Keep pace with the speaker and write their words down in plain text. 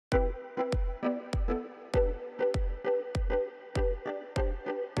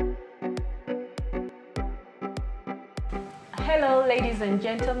Hello, ladies and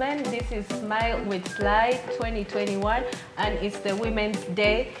gentlemen. This is Smile with Sly 2021, and it's the Women's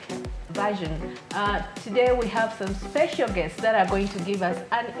Day version. Today we have some special guests that are going to give us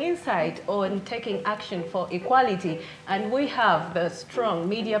an insight on taking action for equality. And we have the strong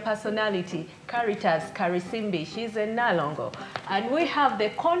media personality, Caritas Karisimbi. She's a Nalongo. And we have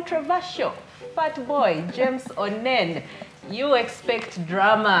the controversial fat boy, James Onen. You expect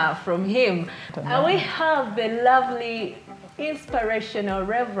drama from him. And we have the lovely inspirational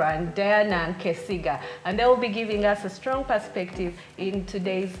Reverend Diana Nkesiga, and they will be giving us a strong perspective in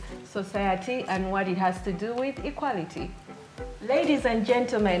today's society and what it has to do with equality. Ladies and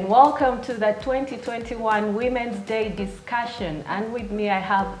gentlemen, welcome to the 2021 Women's Day discussion, and with me I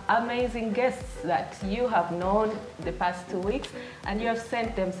have amazing guests that you have known the past 2 weeks, and you have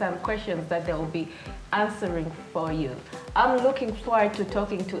sent them some questions that they will be answering for you. I'm looking forward to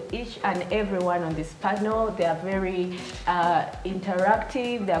talking to each and everyone on this panel. They are very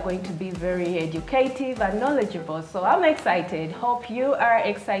interactive, they are going to be very educative and knowledgeable, so I'm excited. Hope you are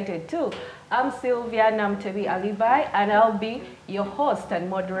excited too. I'm Sylvia Namutebi Allibhai, and I'll be your host and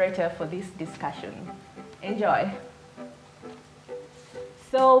moderator for this discussion. Enjoy.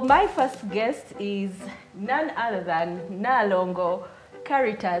 So my first guest is none other than Nalongo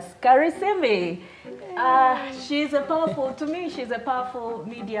Caritas Karisimbi. She's a powerful, to me, she's a powerful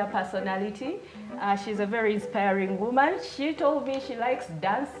media personality. She's a very inspiring woman. She told me she likes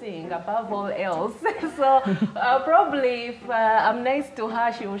dancing above all else. So probably if I'm nice to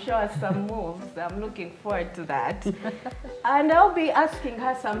her, she will show us some moves. I'm looking forward to that. And I'll be asking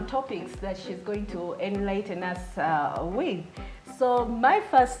her some topics that she's going to enlighten us with. So my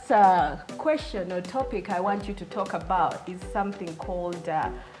first question or topic I want you to talk about is something called,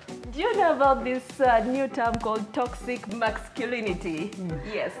 do you know about this new term called toxic masculinity?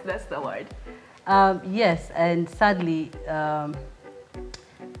 Yes, that's the word. Yes, and sadly,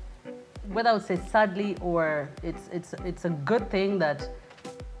 whether I would say sadly or it's a good thing that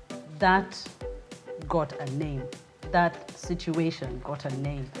got a name, that situation got a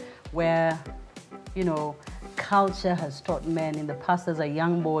name, where, you know, culture has taught men. In the past, as a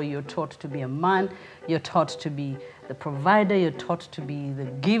young boy, you're taught to be a man, you're taught to be the provider, you're taught to be the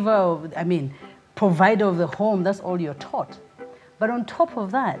giver of, provider of the home. That's all you're taught. But on top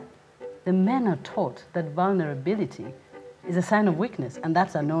of that, the men are taught that vulnerability is a sign of weakness, and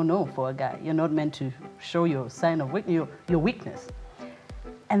that's a no-no for a guy. You're not meant to show your sign of your weakness.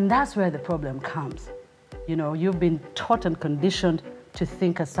 And that's where the problem comes. You know, you've been taught and conditioned to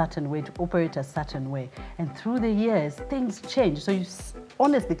think a certain way, to operate a certain way. And through the years, things change. So you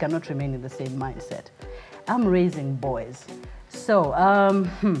honestly cannot remain in the same mindset. I'm raising boys. So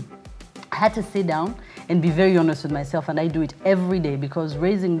I had to sit down and be very honest with myself, and I do it every day because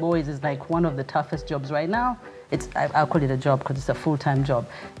raising boys is like one of the toughest jobs right now. I'll call it a job because it's a full-time job.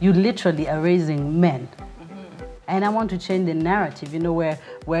 You literally are raising men. And I want to change the narrative, you know,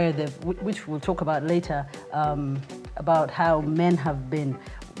 which we'll talk about later, about how men have been,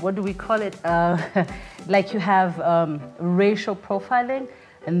 what do we call it? Like you have racial profiling,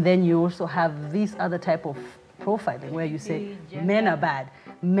 and then you also have this other type of profiling where you say men are bad,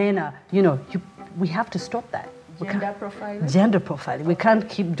 men are, you know, we have to stop that. Gender profiling? Gender profiling. We can't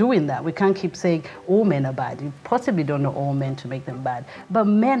keep doing that. We can't keep saying all men are bad. You possibly don't know all men to make them bad. But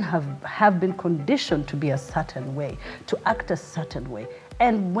men have been conditioned to be a certain way, to act a certain way.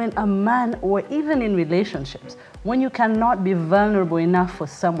 And when a man, or even in relationships, when you cannot be vulnerable enough for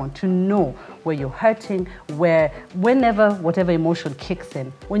someone to know where you're hurting, whenever, whatever emotion kicks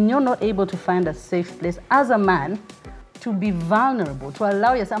in, when you're not able to find a safe place as a man, to be vulnerable, to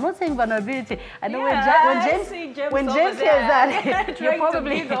allow yourself. I'm not saying vulnerability. I know when James hears that,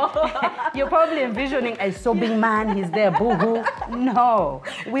 you're probably envisioning a sobbing man, he's there, boo-hoo. No,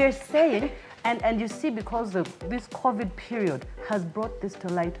 we're saying, and you see, because this COVID period has brought this to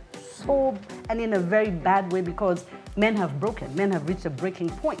light so, and in a very bad way, because men have reached a breaking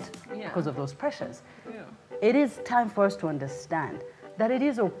point because of those pressures. Yeah. It is time for us to understand that it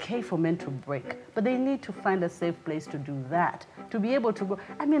is okay for men to break, but they need to find a safe place to do that, to be able to go.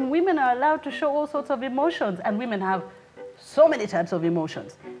 I mean, women are allowed to show all sorts of emotions, and women have so many types of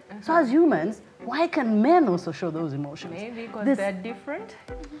emotions. So as humans, why can men also show those emotions? Maybe because they're different?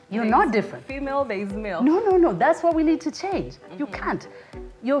 You're not different. Female, there is male. No, that's what we need to change. You can't.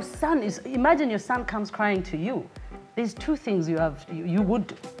 Your son imagine your son comes crying to you. There's two things you would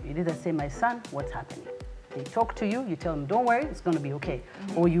do. You'd either say, my son, what's happening? They talk to you, you tell them, don't worry, it's going to be okay.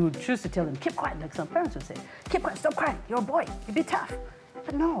 Or you choose to tell them, keep quiet, like some parents would say. Keep quiet, stop crying, you're a boy, you be tough.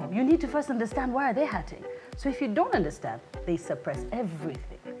 But no, you need to first understand why are they hurting. So if you don't understand, they suppress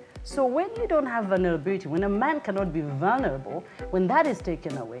everything. So when you don't have vulnerability, when a man cannot be vulnerable, when that is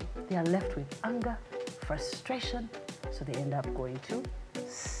taken away, they are left with anger, frustration, so they end up going to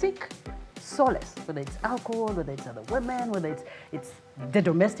seek solace, whether it's alcohol, whether it's other women, whether it's the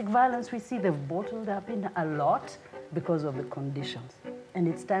domestic violence we see, they've bottled up in a lot because of the conditions. And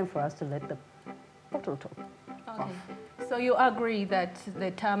it's time for us to let the bottle top off. So you agree that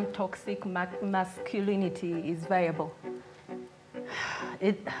the term toxic masculinity is viable?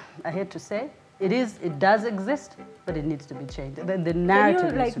 I hate to say, it does exist, but it needs to be changed. The narrative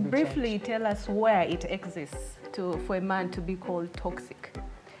Can you needs to be briefly changed. tell us where it exists for a man to be called toxic?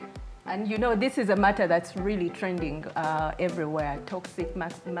 And you know, this is a matter that's really trending everywhere, toxic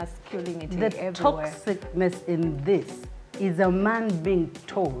masculinity everywhere. The toxicness in this is a man being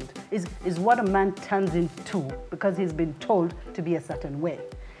told, is what a man turns into because he's been told to be a certain way.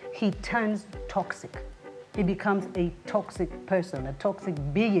 He turns toxic. He becomes a toxic person, a toxic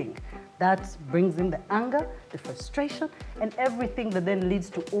being. That brings in the anger, the frustration, and everything that then leads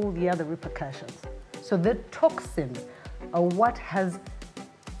to all the other repercussions. So the toxins are what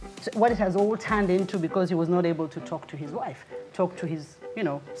it has all turned into because he was not able to talk to his wife, talk to his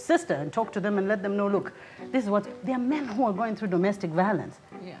sister, and talk to them and let them know, look, this is what, there are men who are going through domestic violence.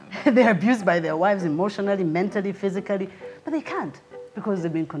 Yeah. They're abused by their wives emotionally, mentally, physically, but they can't because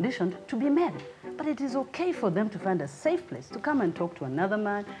they've been conditioned to be men. But it is okay for them to find a safe place to come and talk to another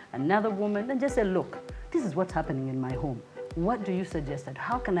man, another woman, and just say, look, this is what's happening in my home. What do you suggest?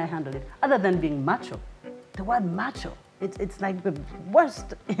 How can I handle it? Other than being macho. The word macho, it's like the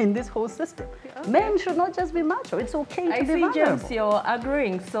worst in this whole system. Okay. Men should not just be macho. It's okay to be vulnerable. I see, James, you're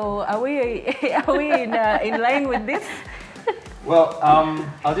agreeing. So are we in line with this? Well,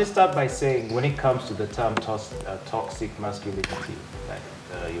 I'll just start by saying when it comes to the term toxic masculinity that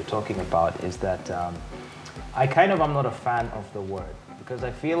you're talking about is that I am not a fan of the word because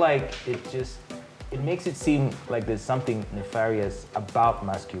I feel like it makes it seem like there's something nefarious about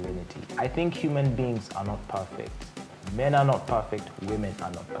masculinity. I think human beings are not perfect. Men are not perfect, women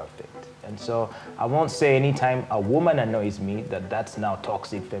are not perfect. And so I won't say anytime a woman annoys me that that's now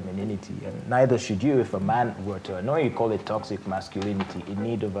toxic femininity, and neither should you. If a man were to annoy you, call it toxic masculinity in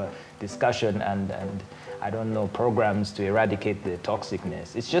need of a discussion and I don't know, programs to eradicate the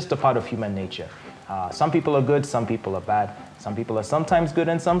toxicness. It's just a part of human nature. Some people are good, some people are bad. Some people are sometimes good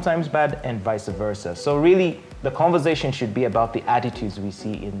and sometimes bad, and vice versa. So really, the conversation should be about the attitudes we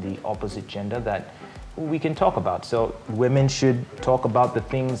see in the opposite gender that we can talk about. So women should talk about the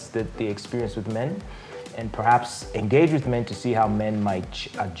things that they experience with men and perhaps engage with men to see how men might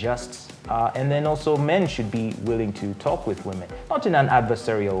adjust. And then also men should be willing to talk with women, not in an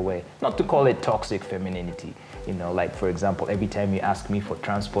adversarial way, not to call it toxic femininity. You know, like for example, every time you ask me for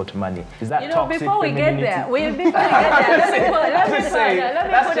transport money, is that toxic before we femininity? get there, let me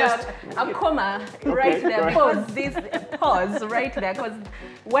put a comma right there, pause right there, because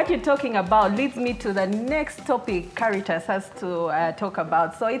what you're talking about leads me to the next topic Caritas has to talk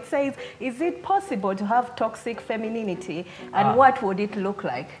about. So it says, is it possible to have toxic femininity, and what would it look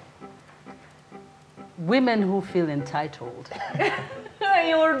like? Women who feel entitled.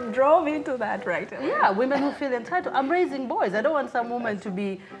 You drove into that right away. Yeah, women who feel entitled. I'm raising boys. I don't want some woman to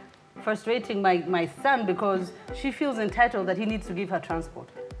be frustrating my son because she feels entitled that he needs to give her transport.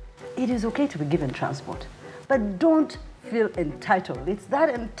 It is okay to be given transport, but don't feel entitled. It's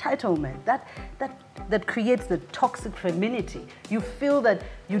that entitlement that creates the toxic femininity. You feel that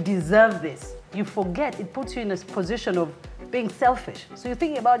you deserve this. You forget. It puts you in a position of being selfish. So you're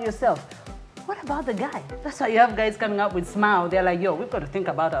thinking about yourself. What about the guy? That's why you have guys coming up with smile. They're like, yo, we've got to think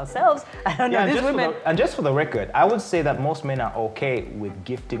about ourselves. I don't know, these women. And just for the record, I would say that most men are okay with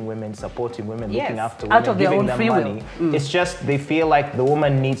gifting women, supporting women, looking after women, out of their own free money. will. It's just they feel like the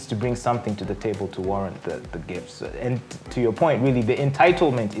woman needs to bring something to the table to warrant the gifts. And to your point, really, the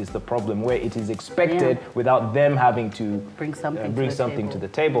entitlement is the problem, where it is expected without them having to bring something to the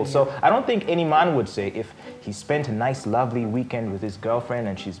table. So I don't think any man would say if he spent a nice, lovely weekend with his girlfriend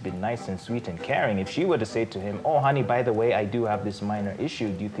and she's been nice and sweet and caring, if she were to say to him, oh honey, by the way, I do have this minor issue,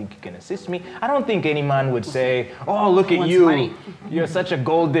 do you think you can assist me? I don't think any man would say, oh look at you, money. You're such a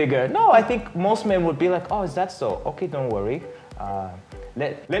gold digger. No, I think most men would be like, oh, is that so? Okay, don't worry.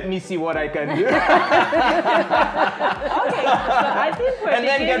 Let me see what I can do. Okay, so I think we're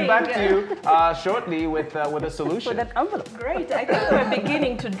then get back to you shortly with a solution. For that envelope. Great. I think we're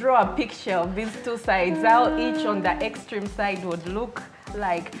beginning to draw a picture of these two sides, how each on the extreme side would look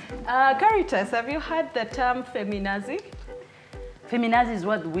like. Caritas, have you heard the term feminazi? Feminazi is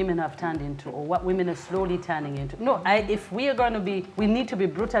what women have turned into, or what women are slowly turning into. No, if we are going to be, we need to be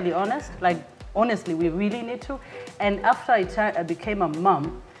brutally honest, like honestly, we really need to. And after I became a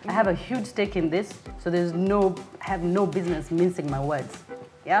mom, I have a huge stake in this, so I have no business mincing my words.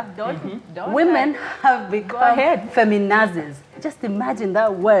 Yeah? Don't Women have become feminazis. Just imagine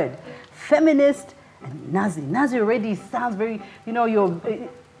that word. Feminist and Nazi. Nazi already sounds very, you know,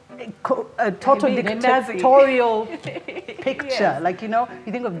 a total dictatorial picture. Yes. Like, you know,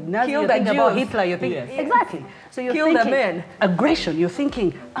 you think of Nazi, you think about Hitler, you think, exactly. So you're thinking aggression, you're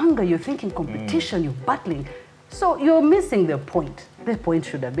thinking anger, you're thinking competition, you're battling. So you're missing the point. The point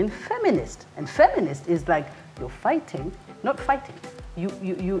should have been feminist. And feminist is like, you're fighting, not fighting.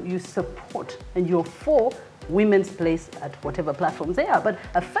 You support and you're for women's place at whatever platforms they are. But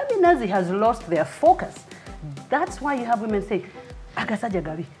a feminazi has lost their focus. That's why you have women say, Agasaja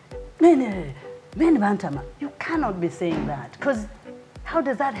Gabi, men bantama. You cannot be saying that, because how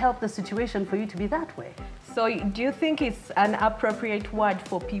does that help the situation for you to be that way? So do you think it's an appropriate word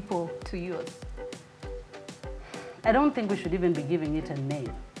for people to use? I don't think we should even be giving it a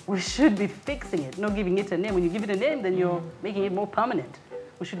name. We should be fixing it, not giving it a name. When you give it a name, then you're making it more permanent.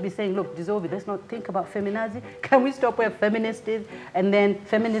 We should be saying, look, dissolve it. Let's not think about feminazi. Can we stop where feminist is? And then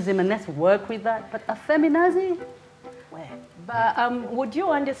feminism, and let's work with that. But a feminazi? Where? But would you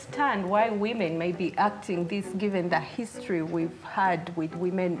understand why women may be acting this, given the history we've had with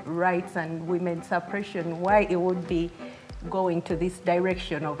women's rights and women's suppression, why it would be going to this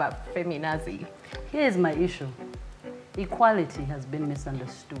direction of a feminazi? Here's my issue. Equality has been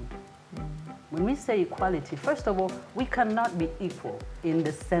misunderstood. When we say equality, first of all, we cannot be equal in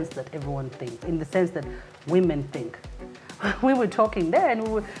the sense that everyone thinks, in the sense that women think. We were talking there, and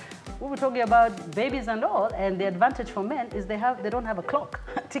we were talking about babies and all, and the advantage for men is they don't have a clock,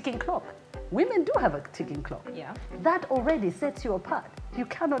 a ticking clock. Women do have a ticking clock. Yeah. That already sets you apart. You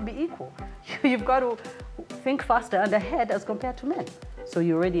cannot be equal. You've got to think faster and ahead as compared to men. So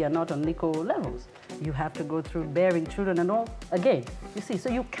you already are not on equal levels. You have to go through bearing children and all again. You see, so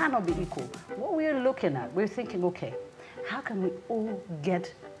you cannot be equal. What we're looking at, we're thinking, okay, how can we all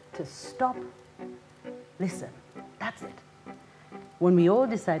get to stop? Listen, that's it. When we all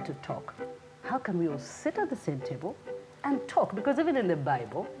decide to talk, how can we all sit at the same table and talk? Because even in the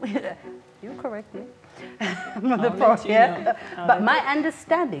Bible, you correct me, I'm not the pro here, but my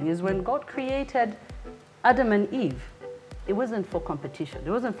understanding is when God created Adam and Eve, it wasn't for competition, it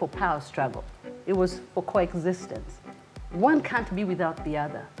wasn't for power struggle, it was for coexistence. One can't be without the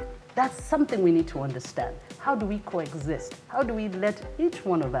other. That's something we need to understand. How do we coexist? How do we let each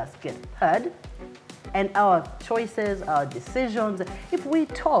one of us get heard? And our choices, our decisions, if we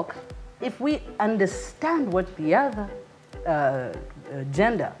talk, if we understand what the other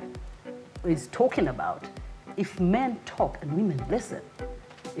gender is talking about, if men talk and women listen,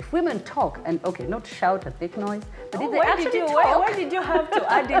 if women talk and, okay, not shout a thick noise, but if they actually talk... Why did you have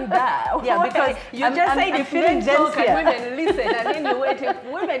to add in that? Yeah, because you just said if men talk and women listen, and then you wait if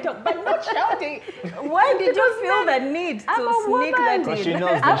women talk, but not shouting. Why did you feel the need to sneak that in? She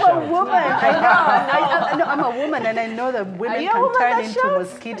knows the I'm a woman. I know. I'm a woman, and I know that women can turn into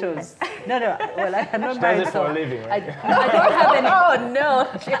mosquitoes. No. Well, I'm not married, so for a living, right? I don't have any... Oh,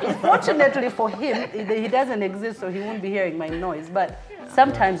 no. Fortunately for him, he doesn't exist, so he won't be hearing my noise. But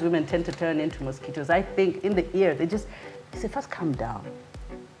sometimes women tend to turn into mosquitoes. I think in the ear, they say, first calm down.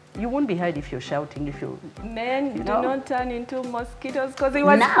 You won't be heard if you're shouting, if you're... Men do not turn into mosquitoes, because it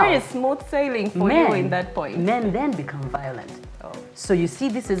was pretty smooth sailing for you in that point. Men then become violent. Oh. So you see,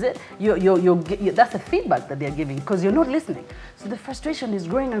 this is it. That's the feedback that they're giving, because you're not listening. So the frustration is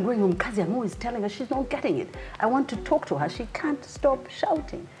growing and growing. Mkazi is telling her she's not getting it. I want to talk to her. She can't stop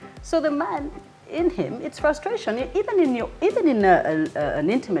shouting. So the man, in him, it's frustration. Even in an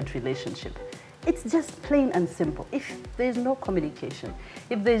intimate relationship, it's just plain and simple. If there's no communication,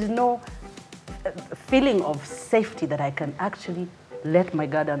 if there's no feeling of safety that I can actually let my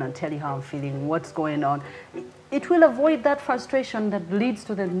guard down and tell you how I'm feeling, what's going on, it will avoid that frustration that leads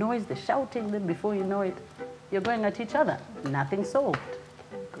to the noise, the shouting. Then before you know it, you're going at each other. Nothing solved.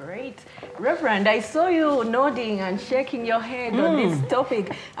 Great. Reverend, I saw you nodding and shaking your head on this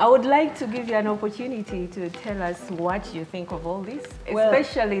topic. I would like to give you an opportunity to tell us what you think of all this,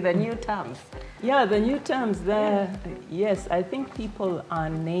 especially the new terms. Yeah, the new terms there, yes, I think people are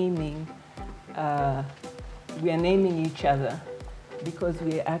naming, we are naming each other because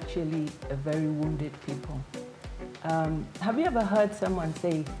we're actually a very wounded people. Have you ever heard someone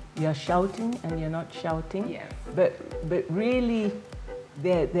say, you're shouting and you're not shouting? Yes. But really,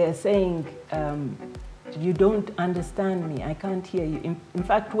 they're saying, you don't understand me, I can't hear you. In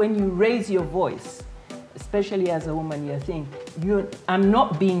fact, when you raise your voice, especially as a woman, you think, I'm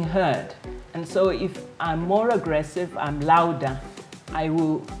not being heard. And so if I'm more aggressive, I'm louder, I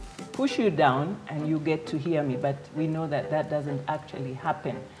will push you down and you get to hear me, but we know that that doesn't actually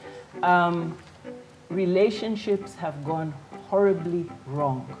happen. Relationships have gone horribly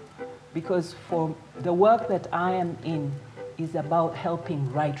wrong because for the work that I am in is about helping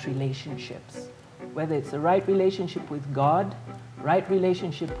right relationships, whether it's a right relationship with God, right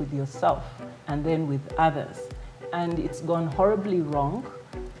relationship with yourself, and then with others. And it's gone horribly wrong.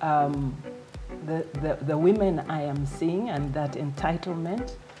 The women I am seeing and that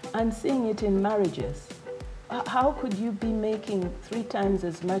entitlement, I'm seeing it in marriages. How could you be making 3 times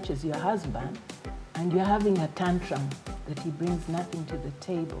as much as your husband and you're having a tantrum that he brings nothing to the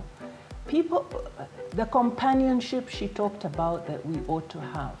table? People, the companionship she talked about that we ought to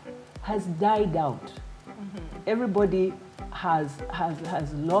have has died out. Everybody has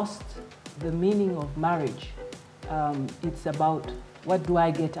lost the meaning of marriage. It's about what do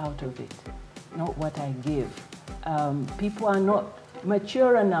I get out of it, not what I give. People are not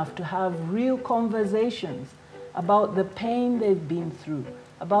mature enough to have real conversations about the pain they've been through,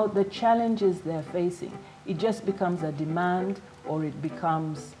 about the challenges they're facing. It just becomes a demand, or it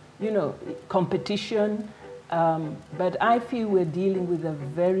becomes, you know, competition. But I feel we're dealing with a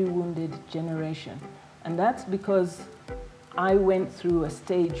very wounded generation. And that's because I went through a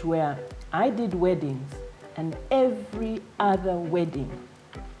stage where I did weddings, and every other wedding,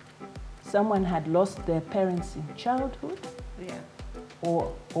 someone had lost their parents in childhood,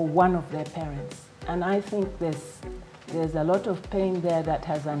 or one of their parents. And I think there's a lot of pain there that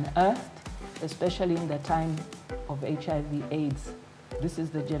has unearthed, especially in the time of HIV/AIDS. This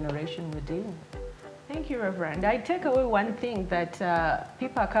is the generation we're dealing with. Thank you, Reverend. I take away one thing, that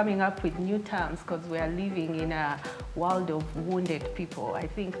people are coming up with new terms because we are living in a world of wounded people. I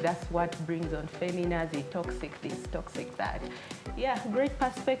think that's what brings on feminazi, toxic this, toxic that. Yeah, great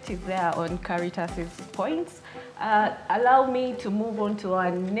perspective there on Caritas's points. Allow me to move on to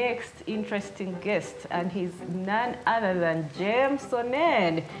our next interesting guest, and he's none other than James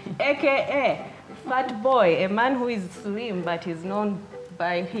Sonnen, aka Fat Boy, a man who is slim but is known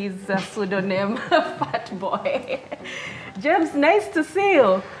by his pseudonym Fat Boy. James, nice to see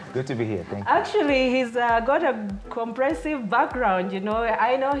you. Good to be here, thank you. Actually, he's got a comprehensive background, you know.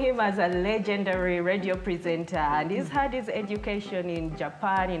 I know him as a legendary radio presenter, and he's had his education in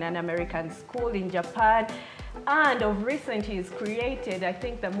Japan, in an American school in Japan. And of recent, he's created, I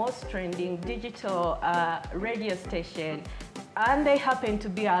think, the most trending digital radio station. And they happen to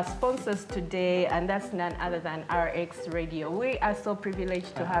be our sponsors today, and that's none other than RX Radio. We are so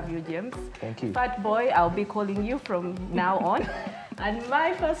privileged to have you, James. Thank you. Fat Boy, I'll be calling you from now on. And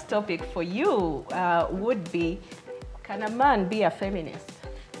my first topic for you would be, can a man be a feminist?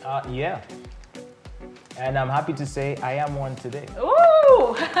 Yeah. And I'm happy to say I am one today.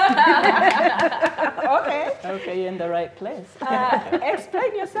 Ooh! Okay. Okay, you're in the right place.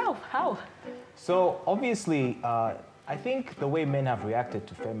 Explain yourself, how? So obviously, I think the way men have reacted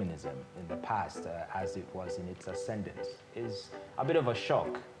to feminism in the past, as it was in its ascendance, is a bit of a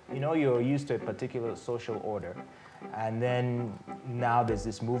shock. You know, you're used to a particular social order, and then now there's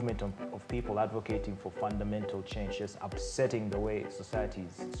this movement of people advocating for fundamental change, just upsetting the way society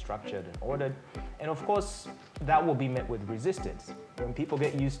is structured and ordered. And of course, that will be met with resistance. When people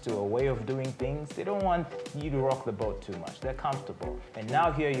get used to a way of doing things, they don't want you to rock the boat too much. They're comfortable. And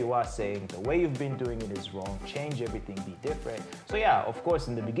now here you are saying, the way you've been doing it is wrong, change everything, be different. So yeah, of course,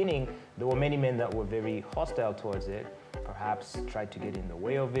 in the beginning, there were many men that were very hostile towards it, perhaps tried to get in the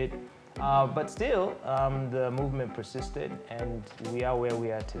way of it. But still, the movement persisted, and we are where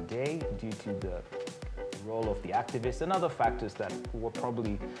we are today due to the role of the activists and other factors that were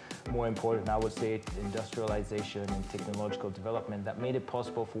probably more important. I would say industrialization and technological development that made it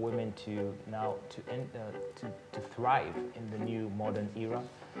possible for women to now to thrive in the new modern era,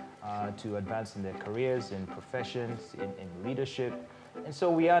 to advance in their careers, in professions, in leadership. And so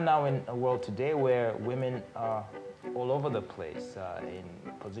we are now in a world today where women are all over the place in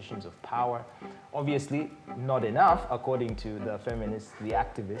positions of power. Obviously, not enough, according to the feminists, the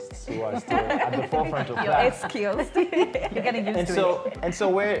activists, who are still at the forefront of Your that. excuse. You're getting used to it. And so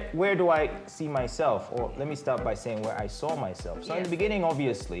where do I see myself? Or let me start by saying where I saw myself. So in the beginning,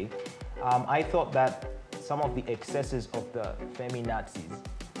 obviously, I thought that some of the excesses of the feminazis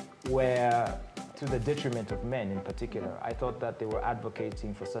were to the detriment of men in particular. I thought that they were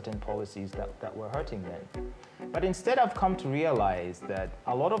advocating for certain policies that were hurting men. But instead, I've come to realize that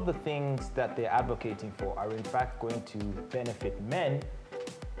a lot of the things that they're advocating for are in fact going to benefit men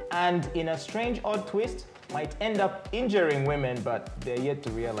and in a strange, odd twist, might end up injuring women, but they're yet to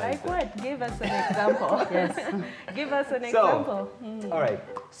realize Like that. what? Give us an example. Yes. Give us an example. All right.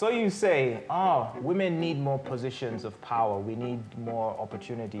 So you say, women need more positions of power. We need more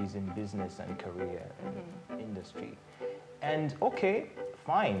opportunities in business and career industry. And okay,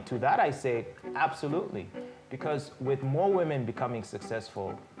 fine. To that I say, absolutely. Because with more women becoming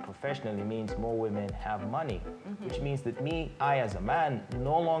successful professionally means more women have money, which means that I as a man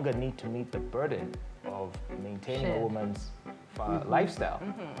no longer need to meet the burden of maintaining a woman's lifestyle.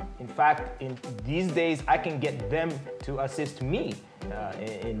 In fact, in these days, I can get them to assist me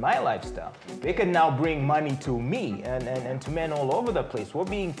in my lifestyle. They can now bring money to me and to men all over the place. We're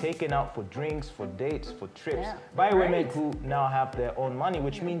being taken out for drinks, for dates, for trips by women who now have their own money,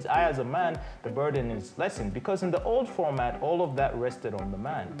 which means I as a man, the burden is lessened. Because in the old format, all of that rested on the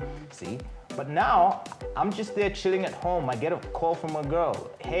man, see? But now, I'm just there chilling at home. I get a call from a girl.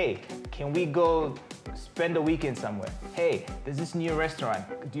 Hey, can we go spend a weekend somewhere? Hey, there's this new restaurant.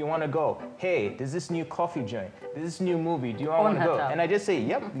 Do you want to go? Hey, there's this new coffee joint. There's this new movie. Do you want to go? And I just say,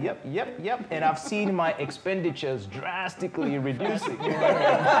 yep. And I've seen my expenditures drastically reducing. You're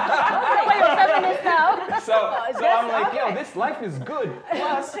a feminist now. So I'm like, yo, this life is good.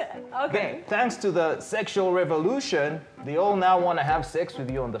 Plus, thanks to the sexual revolution, they all now want to have sex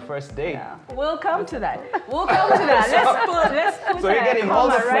with you on the first date. Yeah. We'll come to that. Let's put So you're getting all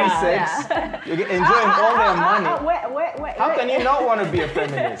the free sex. You're enjoying all their money. Wait. How can you not want to be a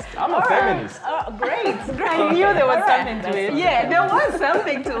feminist? I'm a feminist. Great. I knew there was something to it. Yeah, there was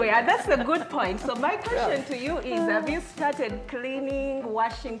something to it. And that's a good point. So my question to you is, have you started cleaning,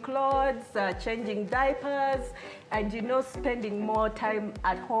 washing clothes, changing diapers, and spending more time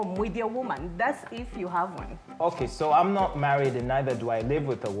at home with your woman? That's if you have one. Okay, so I'm not married and neither do I live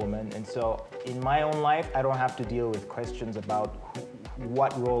with a woman. And so in my own life, I don't have to deal with questions about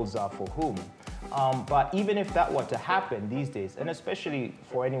what roles are for whom. But even if that were to happen these days, and especially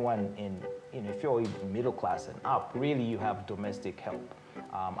for anyone if you're middle class and up, really you have domestic help.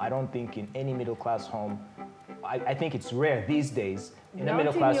 I don't think in any middle class home, I think it's rare these days in a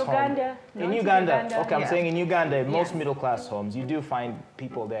middle class home. In Uganda, okay, I'm saying in Uganda, in most middle class homes, you do find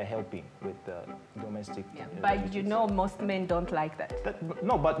people there helping with the domestic. But most men don't like that.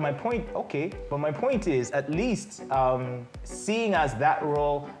 No, but my point, my point is at least seeing as that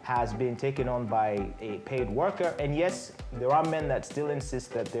role has been taken on by a paid worker, and yes, there are men that still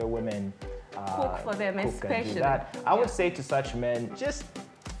insist that their women cook for them, especially. I would say to such men, just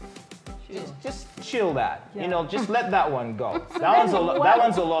chill that. Just let that one go. That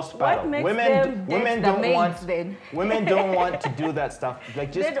one's a lost battle. Women don't want to do that stuff.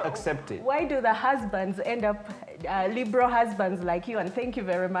 Like, just accept it. Why do the husbands end up, liberal husbands like you, and thank you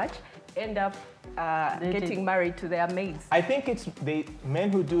very much, end up getting married to their maids? I think it's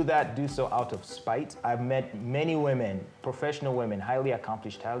men who do that do so out of spite. I've met many women, professional women, highly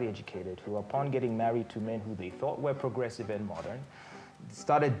accomplished, highly educated, who upon getting married to men who they thought were progressive and modern,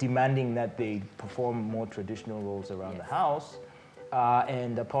 started demanding that they perform more traditional roles around the house.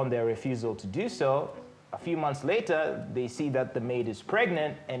 And upon their refusal to do so, a few months later, they see that the maid is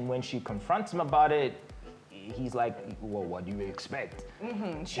pregnant, and when she confronts him about it, he's like, well, what do you expect?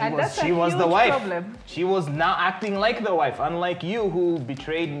 She was the wife. Problem. She was now acting like the wife, unlike you who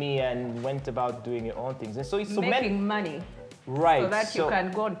betrayed me and went about doing your own things. And so making money. Right. So that you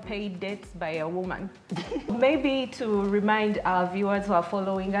can go and pay debts by a woman. Maybe to remind our viewers who are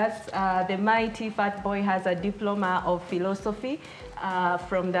following us, the mighty Fat Boy has a diploma of philosophy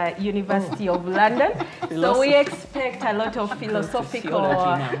from the University of London. So we expect a lot of philosophical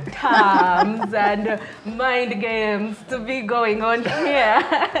terms and mind games to be going on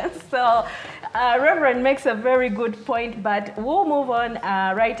here. So Reverend makes a very good point, but we'll move on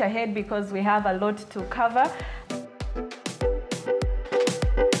right ahead because we have a lot to cover.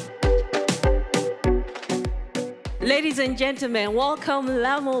 Ladies and gentlemen, welcome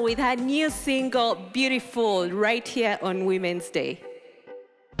Lamu with her new single, Beautiful, right here on Women's Day.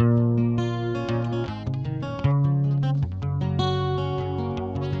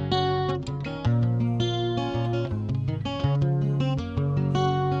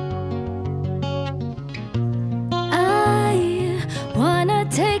 I wanna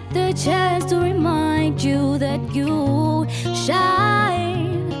take the chance to remind you that you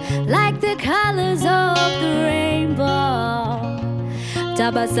shine like the colors of the rainbow.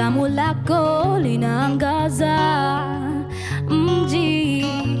 Tabasamu lako linaangaza mji,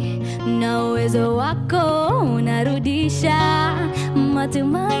 na uwezo wako unarudisha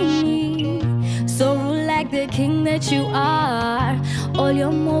matumaini. So rule like the king that you are,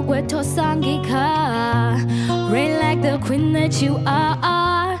 olyo tosangika. Reign like the queen that you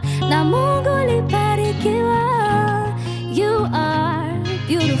are,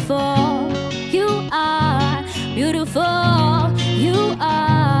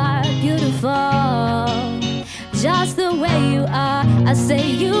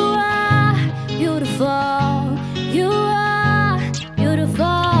 are beautiful. You are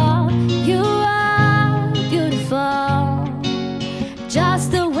beautiful. You are beautiful.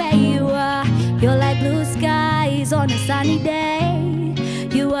 Just the way you are. You're like blue skies on a sunny day.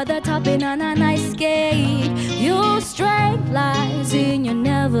 You are the topping on a nice skate. Your strength lies in you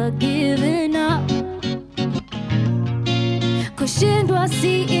never giving up. Kushindwa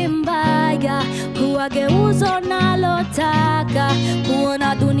si imbaya, kuwageuza nalotaka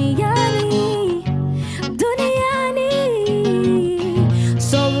kuona duniani, duniani.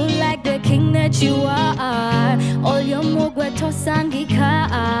 So like the king that you are, all your mugwe tosangika.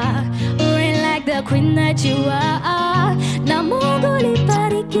 Reign like the queen that you are, na Mungu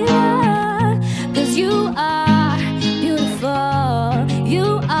libarikiwa. 'Cause you are beautiful,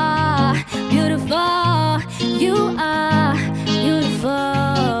 you are beautiful, you are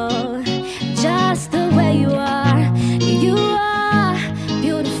beautiful, just the way you are. You are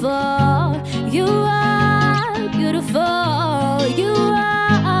beautiful, you are beautiful, you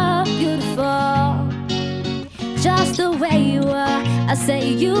are beautiful, just the way you are. I say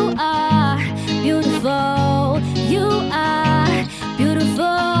you are beautiful, you are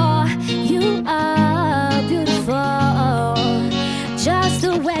beautiful, you are beautiful, just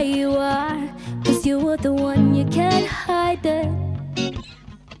the way you are. 'Cause you are the one, you can't hide it.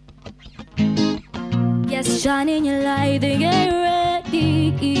 Yes, shining your light, they get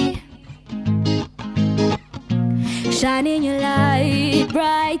ready. Shining your light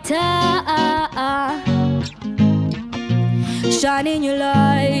brighter. Shining your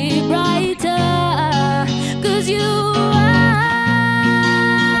light brighter. 'Cause you are.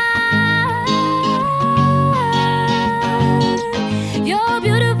 You're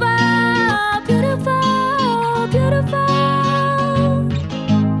beautiful, beautiful, beautiful.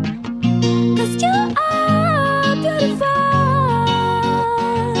 'Cause you are beautiful.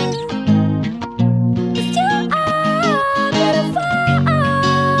 'Cause you are beautiful.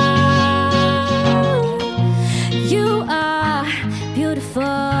 You are beautiful.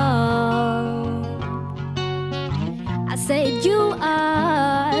 I said you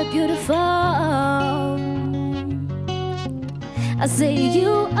are beautiful. I say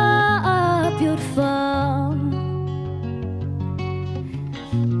you are beautiful.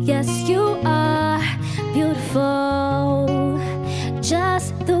 Yes, you are beautiful,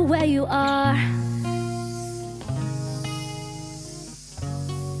 just the way you are.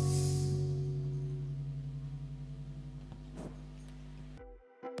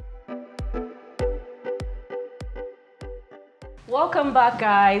 Welcome back,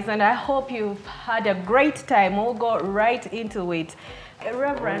 guys, and I hope you've had a great time. We'll go right into it.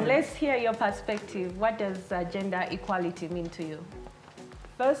 Reverend, let's hear your perspective. What does gender equality mean to you?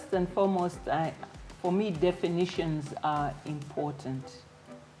 First and foremost, for me, definitions are important.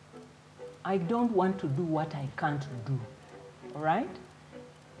 I don't want to do what I can't do, all right?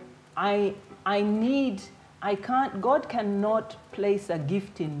 God cannot place a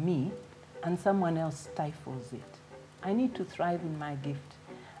gift in me and someone else stifles it. I need to thrive in my gift.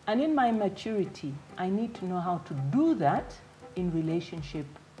 And in my maturity, I need to know how to do that in relationship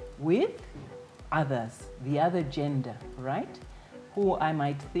with others, the other gender, right? Who I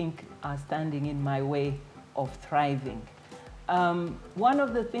might think are standing in my way of thriving. One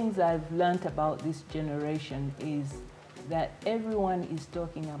of the things I've learned about this generation is that everyone is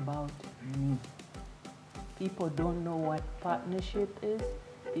talking about me. People don't know what partnership is.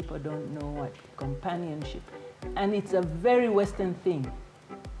 People don't know what companionship. And it's a very Western thing,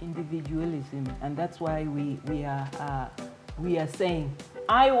 individualism. And that's why we are saying,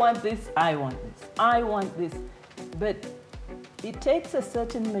 I want this, I want this, I want this. But it takes a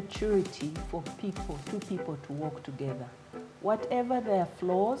certain maturity for two people to work together. Whatever their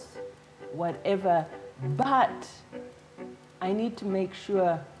flaws, whatever, but I need to make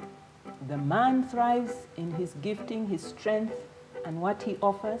sure the man thrives in his gifting, his strength, and what he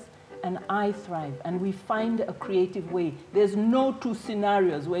offers, and I thrive. And we find a creative way. There's no two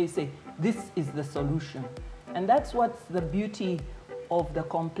scenarios where you say, this is the solution. And that's what's the beauty of the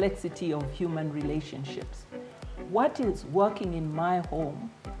complexity of human relationships. What is working in my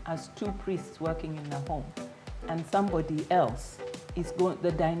home as two priests working in the home and somebody else is going,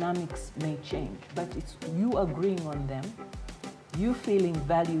 the dynamics may change, but it's you agreeing on them, you feeling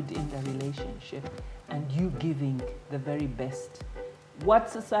valued in the relationship, and you giving the very best. What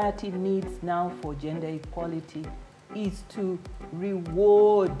society needs now for gender equality is to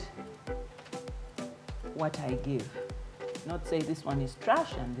reward what I give. Not say this one is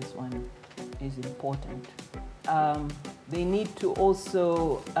trash and this one is important. They need to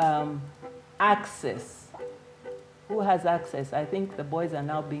also access who has access. I think the boys are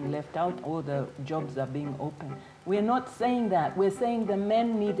now being left out, all the jobs are being open. We're not saying that. We're saying the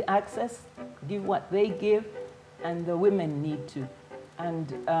men need access, give what they give, and the women need to.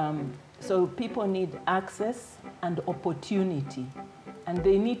 And so people need access and opportunity. And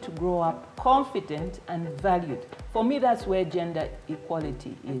they need to grow up confident and valued. For me, that's where gender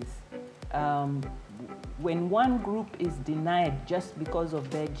equality is. When one group is denied just because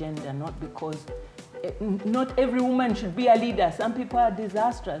of their gender, not because, not every woman should be a leader. Some people are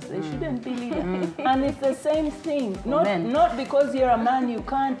disastrous. They shouldn't be leaders. And it's the same thing. Not because you're a man, you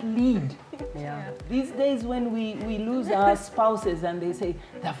can't lead. Yeah. These days when we lose our spouses and they say,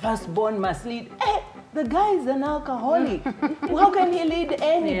 the firstborn must lead. Hey, the guy is an alcoholic. How can he lead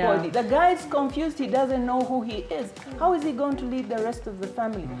anybody? Yeah. The guy is confused. He doesn't know who he is. How is he going to lead the rest of the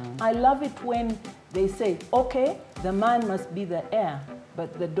family? I love it when they say, okay, the man must be the heir,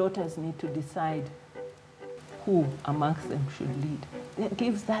 but the daughters need to decide who amongst them should lead. It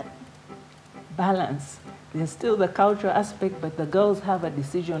gives that balance. There's still the cultural aspect, but the girls have a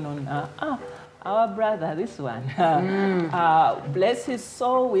decision on, our brother, this one. Bless his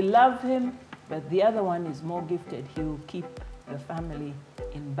soul, we love him, but the other one is more gifted. He will keep the family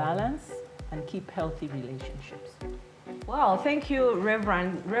in balance and keep healthy relationships. Well, thank you,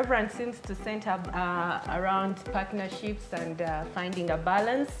 Reverend. Reverend seems to center around partnerships and finding a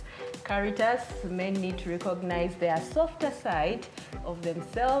balance. Caritas, men need to recognize their softer side of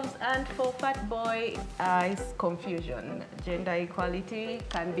themselves, and for Fat Boy, it's confusion. Gender equality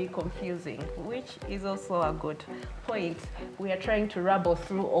can be confusing, which is also a good point. We are trying to rabble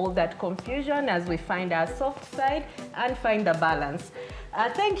through all that confusion as we find our soft side and find the balance.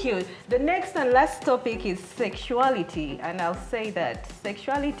 Thank you. The next and last topic is sexuality, and I'll say that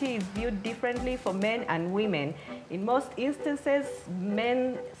sexuality is viewed differently for men and women. In most instances,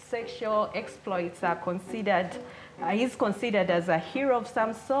 men's sexual exploits are considered, is considered as a hero of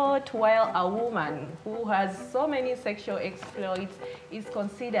some sort, while a woman who has so many sexual exploits is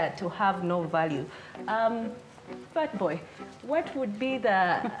considered to have no value. Fat Boy, what would be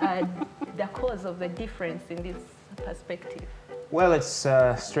the cause of the difference in this perspective? Well, it's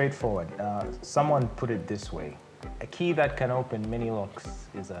straightforward. Someone put it this way. A key that can open many locks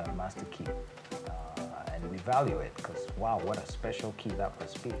is a master key. And we value it because, wow, what a special key that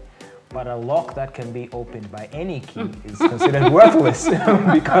must be. But a lock that can be opened by any key is considered worthless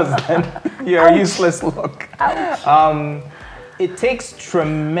because then you're a useless lock. It takes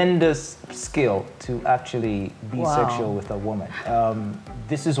tremendous skill to actually be sexual with a woman.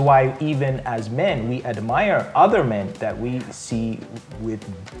 This is why even as men, we admire other men that we see with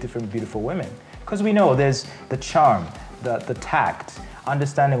different beautiful women. Because we know there's the charm, the tact,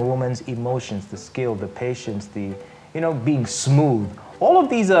 understanding a woman's emotions, the skill, the patience, the, being smooth. All of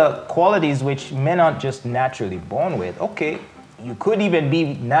these are qualities which men aren't just naturally born with. Okay, you could even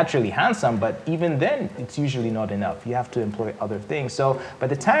be naturally handsome, but even then, it's usually not enough. You have to employ other things. So by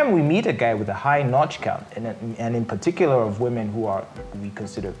the time we meet a guy with a high notch count, and in particular of women who we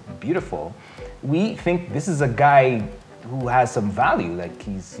consider beautiful, we think this is a guy who has some value, like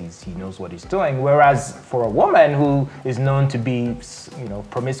he knows what he's doing. Whereas for a woman who is known to be,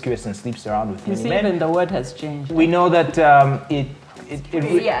 promiscuous and sleeps around with many men, even the word has changed. We know that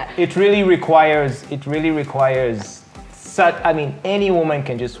it really requires any woman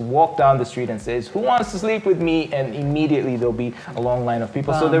can just walk down the street and says, "Who wants to sleep with me?" and immediately there'll be a long line of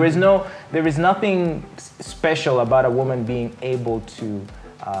people. So there is nothing special about a woman being able to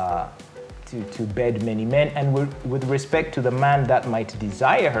bed many men. And with respect to the man that might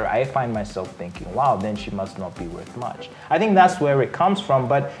desire her, I find myself thinking, wow, then she must not be worth much. I think that's where it comes from,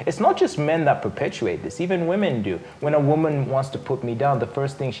 but it's not just men that perpetuate this, even women do. When a woman wants to put me down, the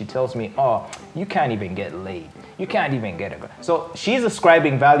first thing she tells me, oh, you can't even get laid. You can't even get a girl. So she's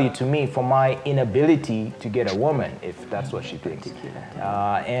ascribing value to me for my inability to get a woman, if that's what she thinks.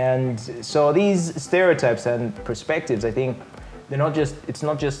 And so these stereotypes and perspectives, I think, it's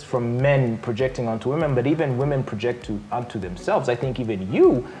not just from men projecting onto women, but even women project onto themselves. I think even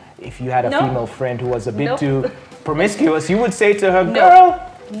you, if you had a female friend who was a bit too promiscuous, you would say to her, girl,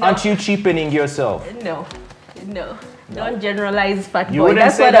 aren't you cheapening yourself? No. Don't generalize, Fat Boy.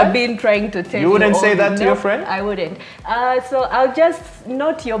 That's what I've been trying to tell you. You wouldn't say that to your friend? I wouldn't. So I'll just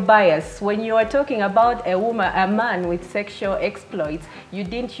note your bias. When you are talking about a man with sexual exploits, you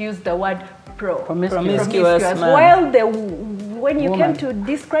didn't use the word promiscuous man. While when you came to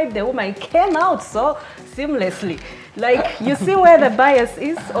describe the woman, it came out so seamlessly. Like, you see where the bias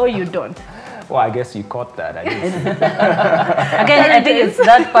is, or you don't? Well, I guess you caught that. Again, I think it's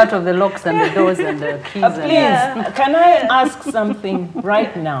that part of the locks and the doors and the keys. Please, can I ask something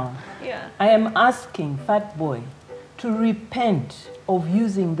right now? Yeah. I am asking Fat Boy, to repent of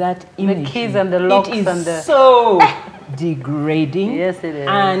using that image. The keys and the locks it is and the... so degrading. Yes, it is.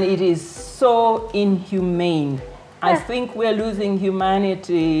 And it is so inhumane. I think we're losing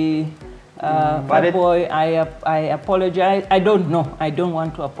humanity. But boy, I apologize. I don't know. I don't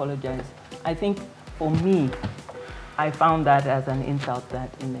want to apologize. I think for me, I found that as an insult, that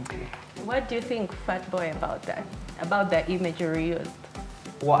imagery. What do you think, Fat Boy, about that? About the imagery used?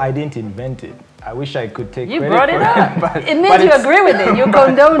 Well, I didn't invent it. I wish I could take You credit brought it for up. but, It means you agree with it. You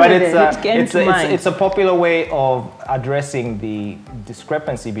condoned it. It's a popular way of addressing the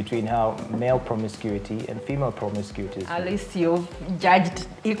discrepancy between how male promiscuity and female promiscuity is. At least you've judged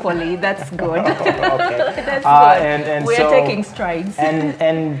equally. That's good. Okay. That's good. And We're so, taking strides.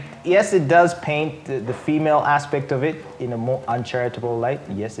 And yes, it does paint the female aspect of it in a more uncharitable light.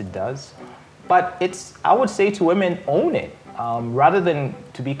 Yes, it does. But I would say to women, own it. Rather than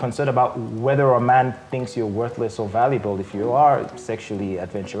to be concerned about whether a man thinks you're worthless or valuable, if you are sexually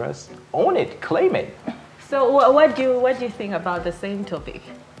adventurous, own it, claim it. So what do you think about the same topic?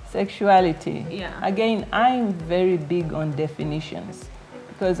 Sexuality. Yeah. Again, I'm very big on definitions,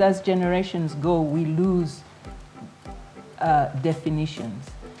 because as generations go, we lose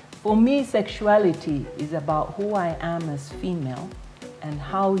definitions. For me, sexuality is about who I am as female and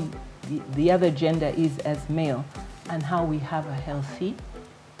how the other gender is as male, and how we have a healthy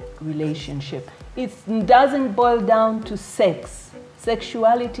relationship. It doesn't boil down to sex.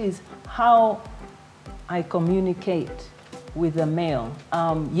 Sexuality is how I communicate with a male.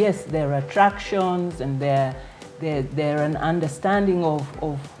 Yes, there are attractions and there an understanding of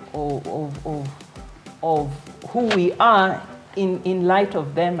who we are in light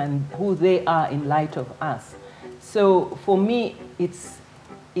of them and who they are in light of us. So for me, it's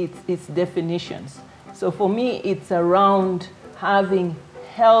definitions. So for me, it's around having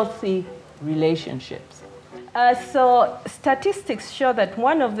healthy relationships. So statistics show that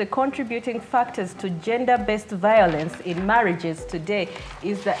one of the contributing factors to gender-based violence in marriages today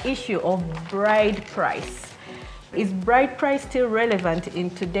is the issue of bride price. Is bride price still relevant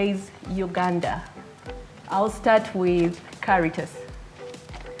in today's Uganda? I'll start with Caritas.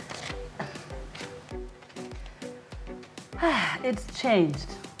 It's changed.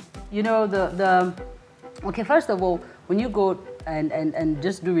 You know, okay, first of all, when you go and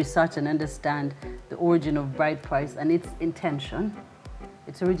just do research and understand the origin of bride price and its intention,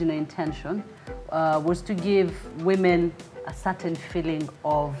 its original intention was to give women a certain feeling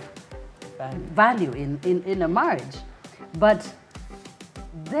of value in a marriage. But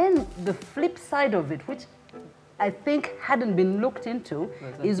then the flip side of it, which I think hadn't been looked into,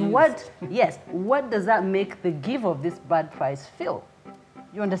 is what does that make the giver of this bride price feel?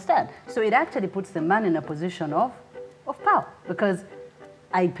 You understand? So it actually puts the man in a position of power, because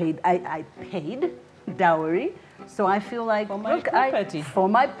I paid dowry, so I feel like for my property. For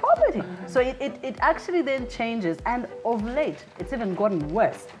my property. So it actually then changes, and of late it's even gotten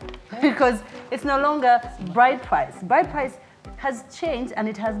worse because it's no longer bride price. Bride price has changed, and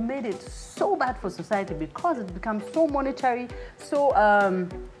it has made it so bad for society because it becomes so monetary, so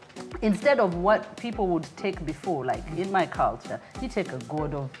instead of what people would take before, like in my culture, you take a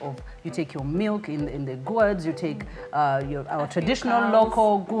gourd you take your milk in the gourds, you take our traditional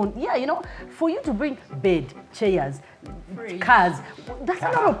local gourd. Yeah, you know, for you to bring bed, chairs, cars, that's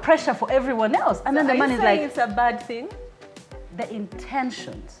a lot of pressure for everyone else. And then the man is like, it's a bad thing? The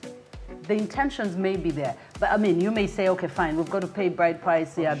intentions may be there. But I mean, you may say, okay, fine, we've got to pay bride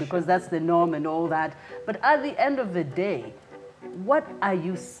price here because that's the norm and all that. But at the end of the day, what are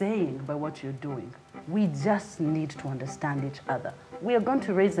you saying by what you're doing? We just need to understand each other. We are going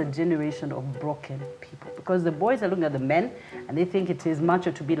to raise a generation of broken people because the boys are looking at the men and they think it is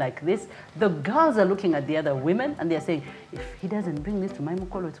macho to be like this. The girls are looking at the other women and they're saying, if he doesn't bring this to my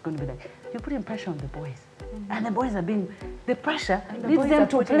mukolo, it's going to be like, you're putting pressure on the boys. And the boys are being, the pressure leads them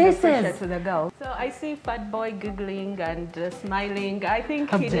to places. To the girls. So I see Fat Boy giggling and smiling. I think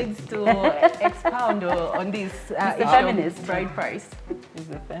he needs to expound on this issue of bride price. He's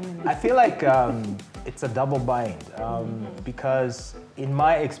a feminist. I feel like it's a double bind because in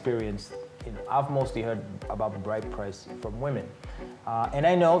my experience, I've mostly heard about bride price from women. And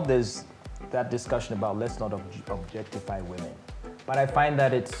I know there's that discussion about let's not objectify women. But I find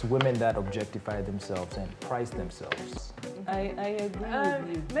that it's women that objectify themselves and price themselves. I agree with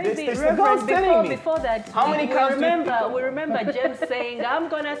you. Maybe This Reverend, before that, how many we remember James saying, I'm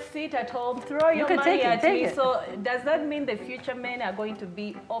going to sit at home, throw your money at me. So does that mean the future men are going to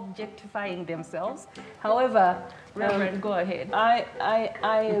be objectifying themselves? However, Reverend, go ahead.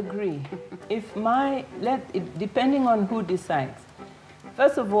 I agree. Depending on who decides.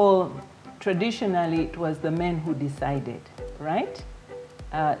 First of all, traditionally it was the men who decided, right?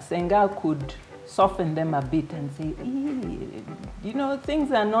 Senga could soften them a bit and say, you know,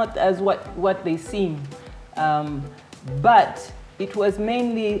 things are not as what they seem. But it was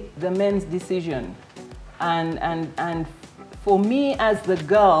mainly the men's decision. And for me as the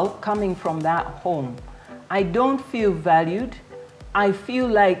girl coming from that home, I don't feel valued. I feel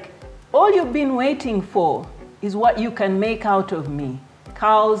like all you've been waiting for is what you can make out of me.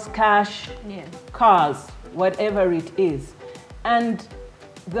 Cows, cash, Yeah. cars, whatever it is. And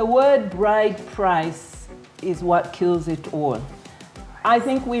the word bride price is what kills it all. I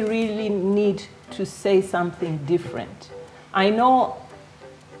think we really need to say something different. I know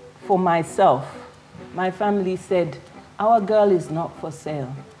for myself, my family said, our girl is not for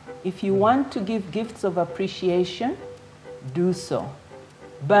sale. If you want to give gifts of appreciation, do so.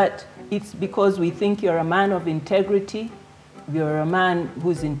 But it's because we think you're a man of integrity, you're a man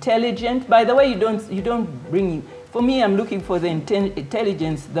who's intelligent. By the way, you don't bring, for me, I'm looking for the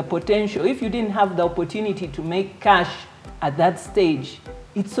intelligence, the potential. If you didn't have the opportunity to make cash at that stage,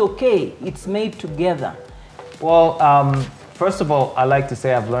 it's okay, it's made together. Well, first of all, I'd like to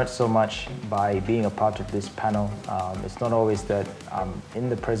say I've learned so much by being a part of this panel. It's not always that I'm in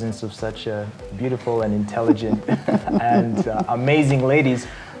the presence of such beautiful and intelligent and amazing ladies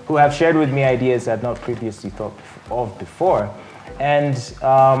who have shared with me ideas I'd not previously thought of before. And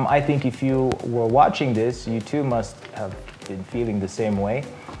I think if you were watching this, you too must have been feeling the same way.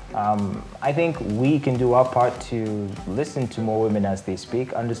 I think we can do our part to listen to more women as they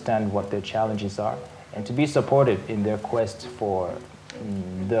speak, understand what their challenges are, and to be supportive in their quest for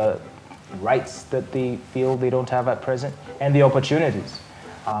the rights that they feel they don't have at present and the opportunities.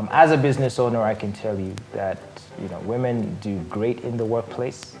 As a business owner, I can tell you that women do great in the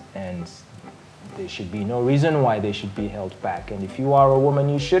workplace, and there should be no reason why they should be held back. And if you are a woman,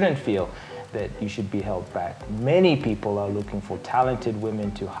 you shouldn't feel that you should be held back. Many people are looking for talented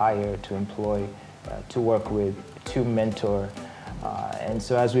women to hire, to employ, to work with, to mentor. And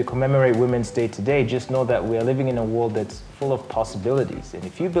so as we commemorate Women's Day today, just know that we are living in a world that's full of possibilities. And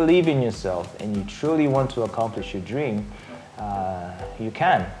if you believe in yourself and you truly want to accomplish your dream, you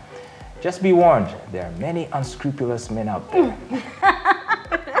can. Just be warned, there are many unscrupulous men out there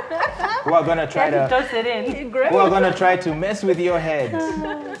who are gonna try to mess with your head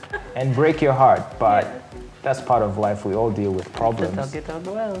and break your heart. But that's part of life. We all deal with problems.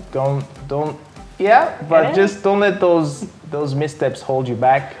 Just don't let those missteps hold you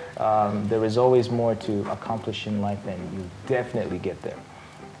back. There is always more to accomplish in life, and you definitely get there.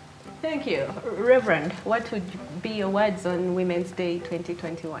 Thank you. Reverend, what would be your words on Women's Day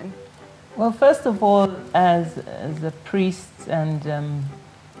 2021? Well, first of all, as a priest and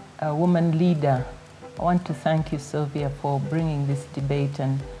a woman leader, I want to thank you, Sylvia, for bringing this debate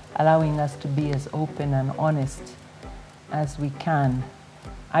and allowing us to be as open and honest as we can.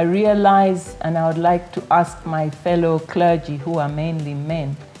 I realize, and I would like to ask my fellow clergy, who are mainly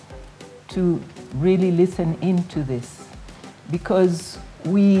men, to really listen into this, because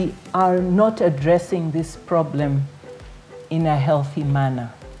we are not addressing this problem in a healthy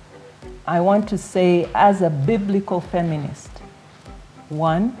manner. I want to say, as a biblical feminist,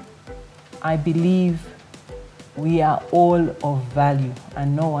 one, I believe we are all of value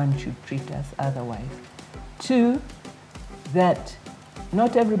and no one should treat us otherwise. Two, that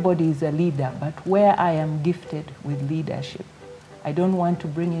not everybody is a leader, but where I am gifted with leadership, I don't want to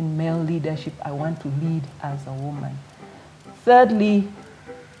bring in male leadership, I want to lead as a woman. Thirdly,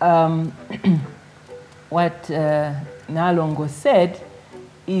 what Nalongo said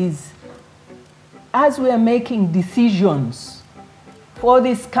is, as we are making decisions for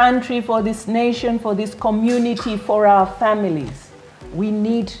this country, for this nation, for this community, for our families, we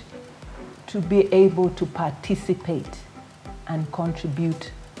need to be able to participate and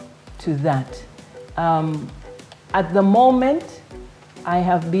contribute to that. At the moment, I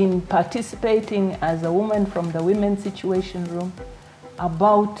have been participating as a woman from the Women's Situation Room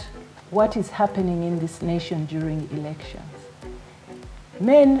about what is happening in this nation during elections.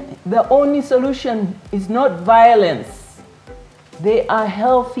 Men, the only solution is not violence. There are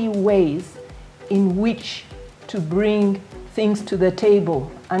healthy ways in which to bring things to the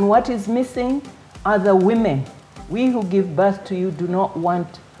table. And what is missing are the women. We who give birth to you do not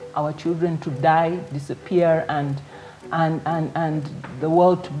want our children to die, disappear, and the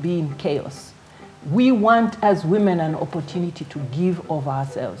world to be in chaos. We want, as women, an opportunity to give of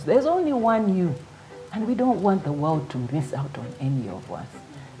ourselves. There's only one you, and we don't want the world to miss out on any of us.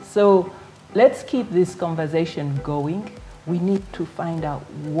 So let's keep this conversation going. We need to find out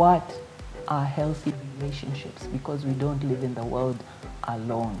what are healthy relationships, because we don't live in the world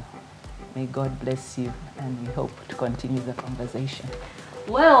alone. May God bless you, and we hope to continue the conversation.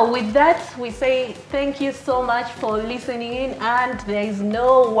 Well, with that, we say thank you so much for listening in, and there is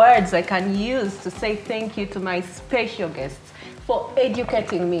no words I can use to say thank you to my special guests for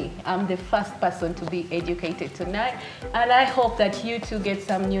educating me. I'm the first person to be educated tonight, and I hope that you too get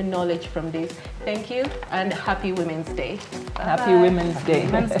some new knowledge from this. Thank you, and happy Women's Day. Happy Women's Day.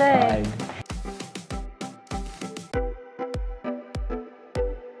 Women's Day. Bye.